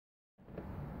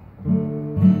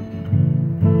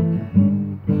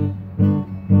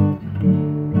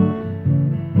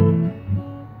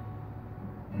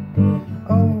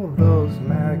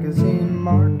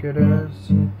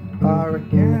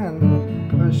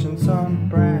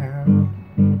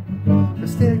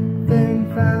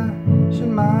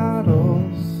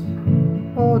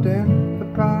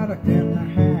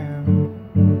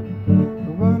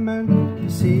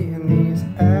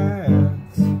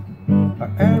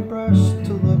pushed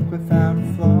to look without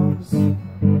flaws.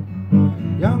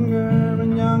 Younger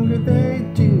and younger they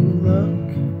do look.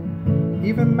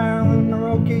 Even Marilyn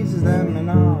Monroe gazes them in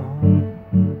awe.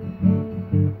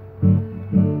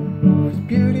 'Cause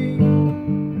beauty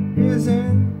is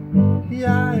in the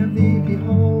eye of the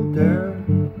beholder.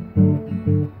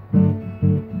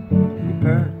 He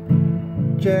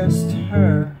purchased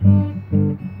her,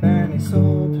 then he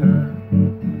sold her.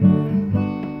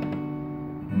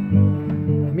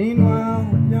 Meanwhile,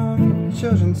 young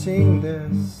children seeing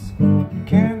this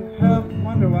can't help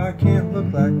wonder why I can't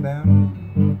look like them.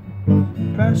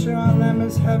 Pressure on them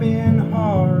is heavy and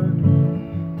hard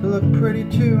to look pretty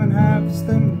too and have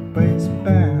slim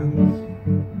waistbands.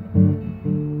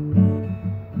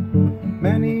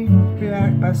 Many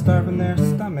react by starving their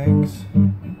stomachs,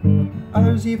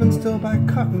 others even still by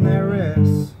cutting their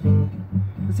wrists.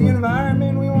 It's the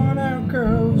environment we want our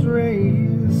girls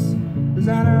raised. Is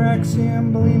anorexia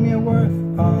and bulimia worth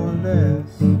all of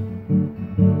this?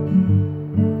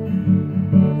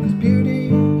 'Cause beauty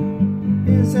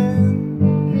is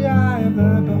in the eye of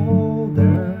the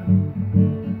beholder.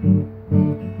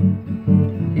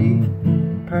 He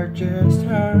purchased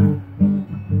her,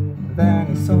 then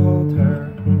he sold her.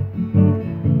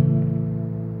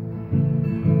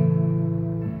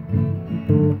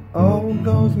 Oh,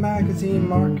 those magazine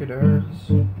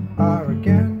marketers are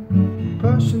again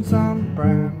pushing some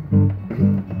brand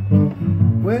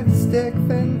with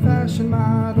stick-thin fashion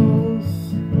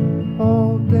models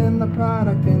holding the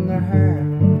product in their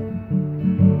hand.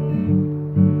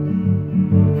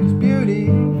 'Cause beauty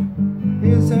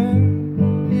is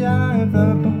in the eye of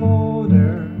the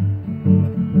beholder.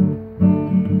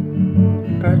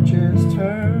 He purchased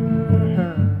her,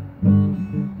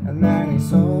 and then he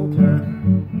sold her.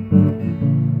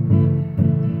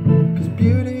 'Cause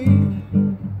beauty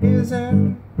is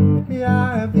in the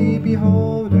eye of the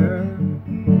beholder.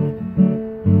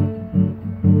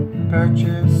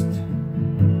 Purchased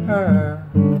her.